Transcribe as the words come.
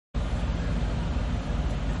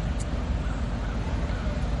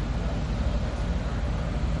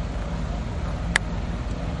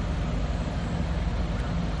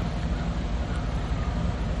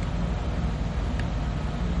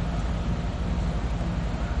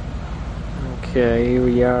Okay, here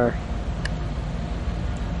we are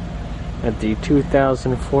at the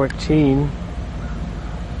 2014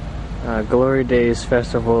 Glory Days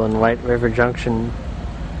Festival in White River Junction,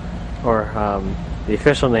 or the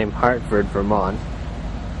official name Hartford, Vermont.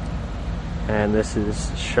 And this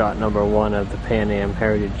is shot number 1 of the Pan Am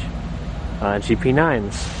Heritage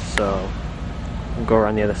GP9s. So we'll go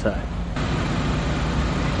around the other side.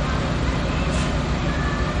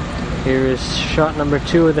 Here is shot number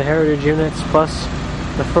 2 of the Heritage units, plus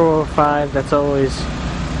the 405 that's always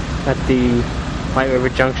at the White River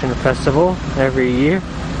Junction Festival every year.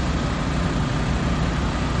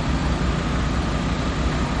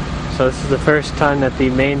 So this is the first time that the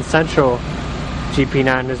Maine Central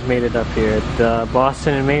GP9 has made it up here. The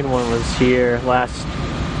Boston and Maine one was here last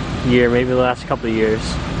year, maybe the last couple of years.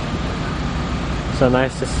 So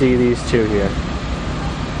nice to see these two here.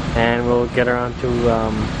 And we'll get around to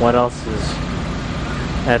what else is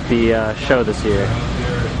at the show this year.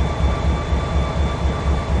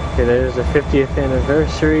 Okay, there's a 50th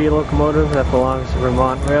anniversary locomotive that belongs to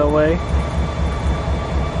Vermont Railway.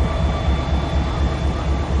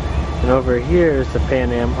 And over here is the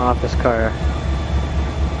Pan Am office car.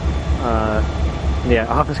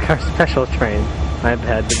 Office car special train. My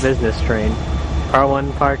bad, the business train. Part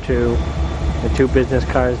 1, Part 2. The 2 business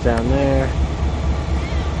cars down there.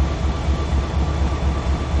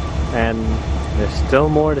 And there's still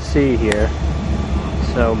more to see here,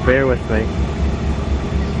 so bear with me.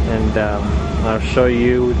 And I'll show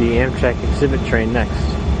you the Amtrak exhibit train next.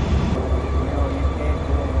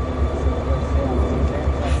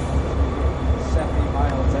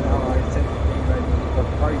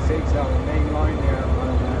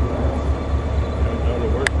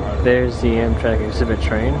 There's the Amtrak exhibit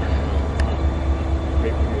train.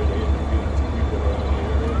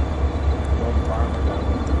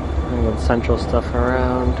 Central stuff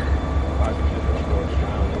around.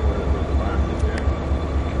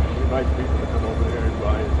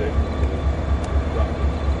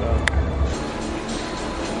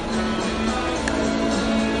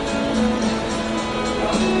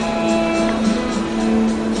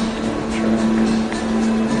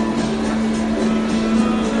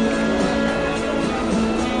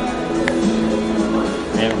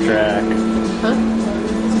 Amtrak. Huh?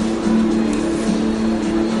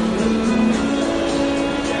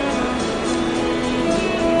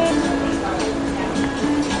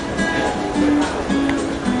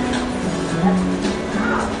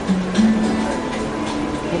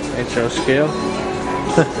 HO scale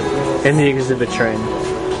in the exhibit train.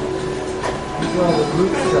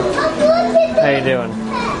 How you doing?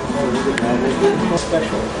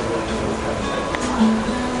 Special.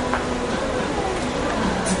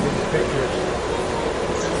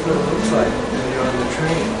 That's what it looks like when you're on the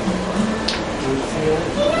train.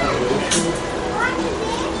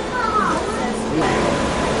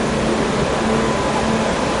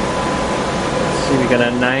 See, we got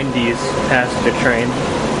a 90s passenger train.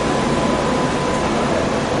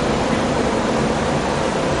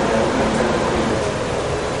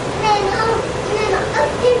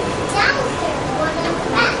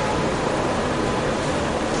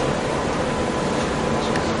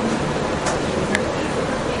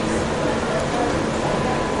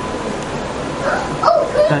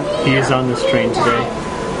 He is on this train today.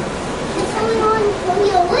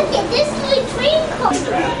 Look at this little train car.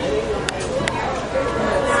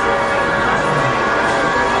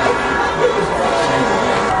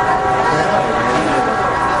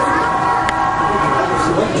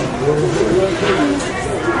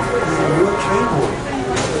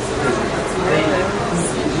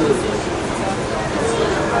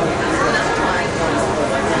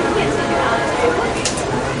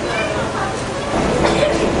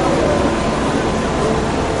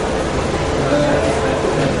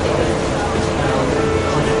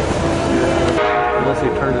 Unless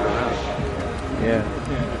they turned it around. Yeah.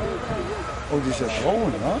 Oh, just a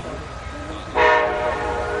blowing, huh?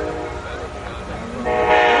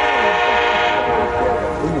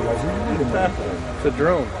 It's a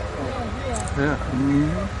drone. Yeah. Mm-hmm.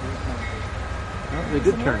 Well, they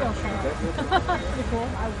did turn it.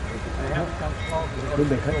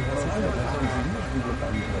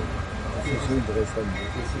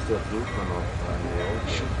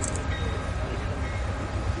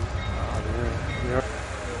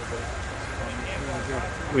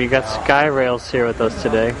 We got Sky Rails here with us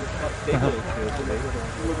today.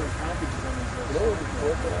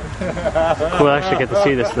 We'll actually get to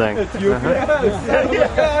see this thing.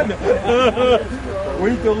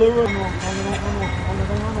 We deliver.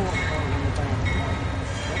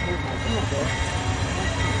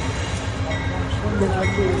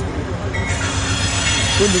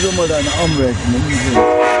 Kunnen we maar daar een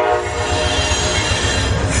aanwerking.